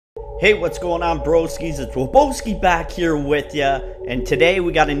Hey, what's going on, broskies? It's Willboski back here with ya, and today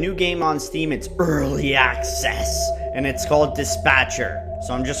we got a new game on Steam. It's early access, and it's called Dispatcher.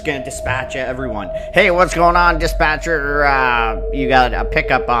 So I'm just gonna dispatch everyone. Hey, what's going on, Dispatcher? You got a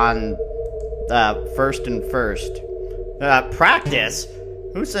pickup on first and first. Practice?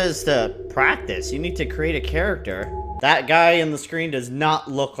 Who says to practice? You need to create a character. That guy in the screen does not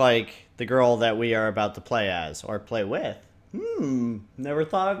look like the girl that we are about to play as or play with. Never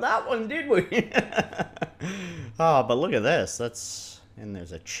thought of that one, did we? Oh, but look at this. And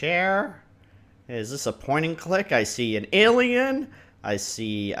there's a chair. Is this a point and click? I see an alien. I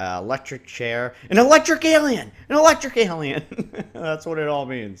see an electric chair. An electric alien! An electric alien! That's what it all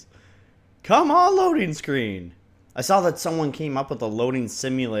means. Come on, loading screen. I saw that someone came up with a loading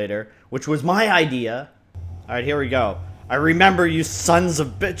simulator, which was my idea. Alright, here we go. I remember, you sons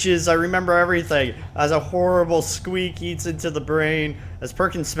of bitches. I remember everything. As a horrible squeak eats into the brain. As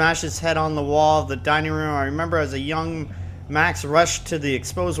Perkins smashed his head on the wall of the dining room. I remember as a young Max rushed to the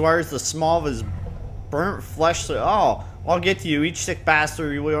exposed wires, the small of his burnt flesh. Oh, I'll get to you. Each sick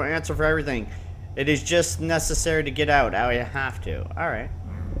bastard, you will answer for everything. It is just necessary to get out. I have to. Alright.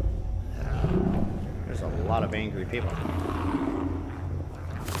 There's a lot of angry people.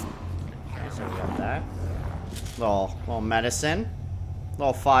 Okay, so we got that. Little medicine.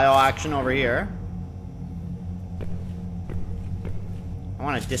 Little file action over here. I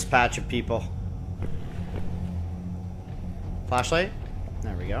want to dispatch of people. Flashlight.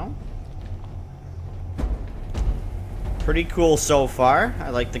 There we go. Pretty cool so far.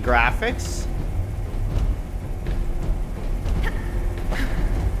 I like the graphics.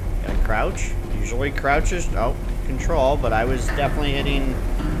 Gotta crouch. Usually crouches. Oh, control, but I was definitely hitting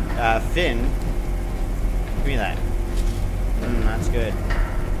Finn. Give me that. That's good.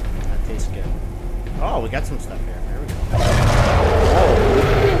 That tastes good. Oh, we got some stuff here. There we go. Oh,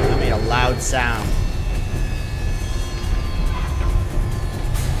 that made a loud sound.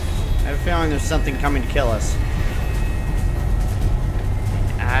 I have a feeling there's something coming to kill us.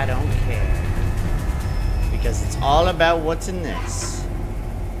 I don't care. Because it's all about what's in this.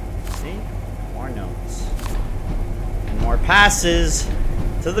 See? More notes. And more passes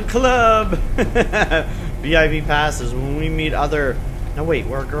to the club. VIP passes when we meet other... No, wait,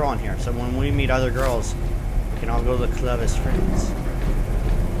 we're a girl in here. So when we meet other girls, we can all go to the club as friends.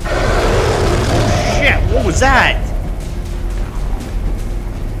 Oh, shit, what was that?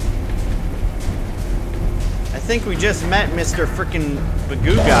 I think we just met Mr. Frickin'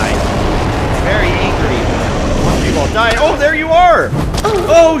 Bagoo guy. He's very angry. More people die. Oh, there you are!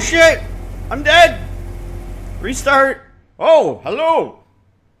 Oh, shit! I'm dead! Restart! Oh, hello!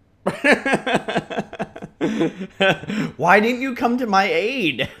 Why didn't you come to my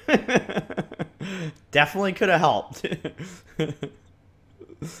aid? Definitely could have helped.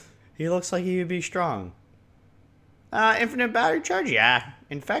 He looks like he would be strong. Infinite battery charge? Yeah.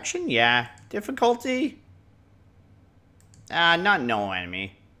 Infection? Yeah. Difficulty? Not no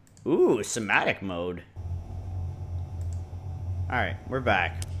enemy. Ooh, somatic mode. Alright, we're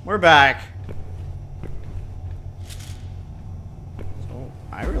back. We're back.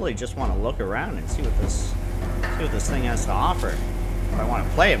 I really just want to look around and see what this thing has to offer. But I want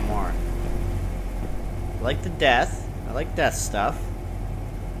to play it more. I like the death. I like death stuff.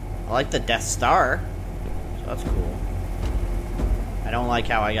 I like the Death Star. So that's cool. I don't like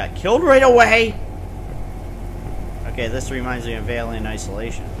how I got killed right away. Okay, this reminds me of Alien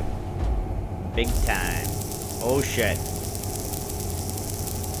Isolation. Big time. Oh shit.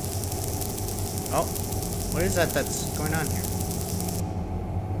 Oh, what is that that's going on here?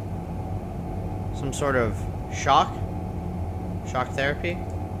 Some sort of shock? Shock therapy?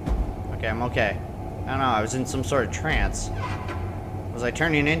 Okay, I'm okay. I don't know, I was in some sort of trance. Was I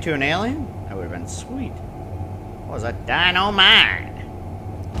turning into an alien? That would have been sweet. What was that? Dynamite!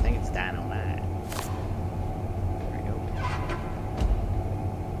 I think it's dynamite. There we go.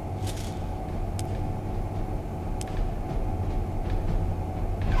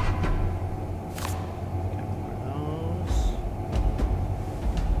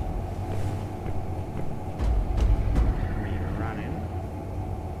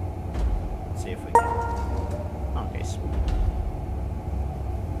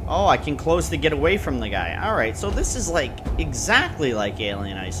 Oh, I can close to get away from the guy. Alright, so this is like exactly like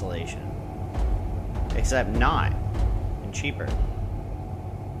Alien Isolation. Except not. And cheaper.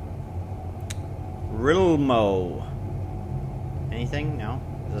 Rilmo. Anything? No?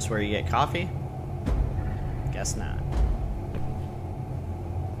 Is this where you get coffee? Guess not.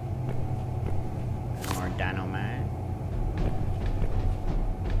 More dynamite.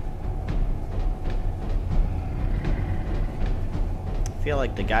 feel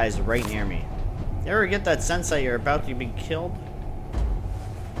like the guy's right near me. You ever get that sense that you're about to be killed?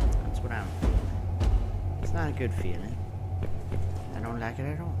 That's what I'm feeling. It's not a good feeling. I don't like it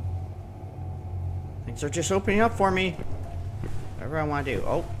at all. Things are just opening up for me. Whatever I want to do.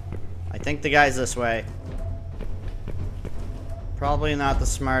 Oh, I think the guy's this way. Probably not the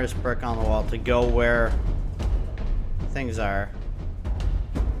smartest brick on the wall to go where things are.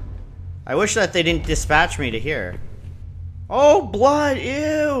 I wish that they didn't dispatch me to here. Oh, blood!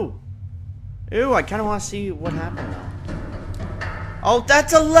 Ew! Ew, I kind of want to see what happened though. Oh,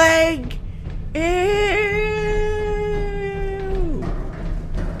 that's a leg! Ew!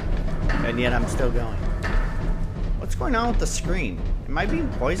 And yet I'm still going. What's going on with the screen? Am I being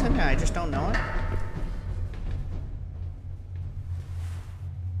poisoned and I just don't know it?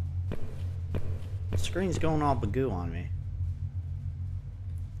 The screen's going all bagoo on me.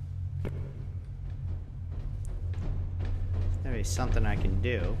 There's maybe something I can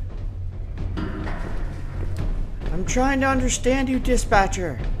do. I'm trying to understand you,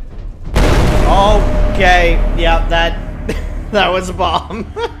 dispatcher. Okay, yeah, that that was a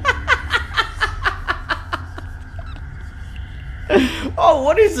bomb. Oh,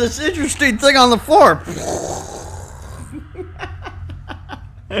 what is this interesting thing on the floor?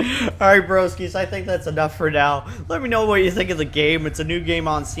 Alright, broskies, I think that's enough for now. Let me know what you think of the game. It's a new game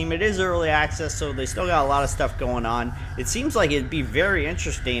on Steam. It is early access, so they still got a lot of stuff going on. It seems like it'd be very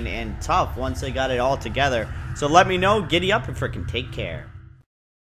interesting and tough once they got it all together. So let me know. Giddy up and frickin' take care.